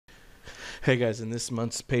Hey guys, in this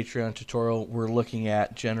month's Patreon tutorial, we're looking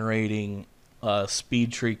at generating a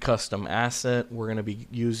SpeedTree custom asset. We're going to be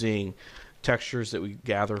using textures that we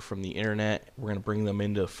gather from the internet. We're going to bring them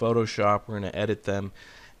into Photoshop. We're going to edit them,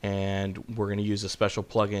 and we're going to use a special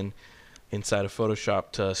plugin inside of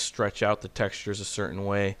Photoshop to stretch out the textures a certain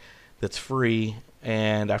way that's free.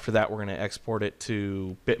 And after that, we're going to export it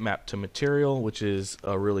to bitmap to material, which is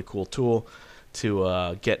a really cool tool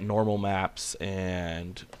to get normal maps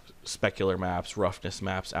and specular maps, roughness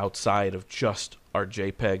maps outside of just our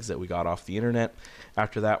JPEGs that we got off the internet.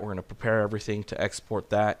 After that, we're going to prepare everything to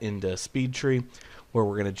export that into SpeedTree, where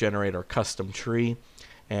we're going to generate our custom tree,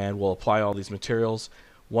 and we'll apply all these materials.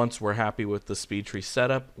 Once we're happy with the SpeedTree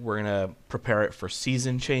setup, we're going to prepare it for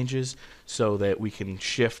season changes so that we can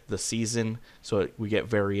shift the season so we get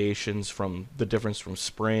variations from the difference from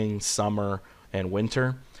spring, summer, and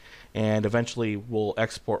winter. And eventually we'll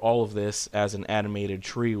export all of this as an animated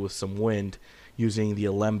tree with some wind using the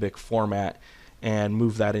Alembic format and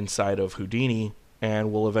move that inside of Houdini,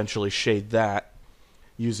 and we'll eventually shade that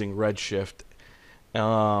using Redshift.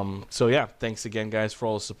 So yeah, thanks again guys for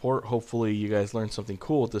all the support. Hopefully you guys learned something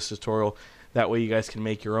cool with this tutorial. That way you guys can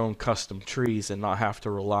make your own custom trees and not have to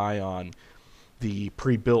rely on the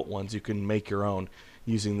pre-built ones. You can make your own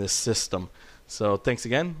using this system. So thanks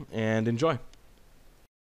again and enjoy.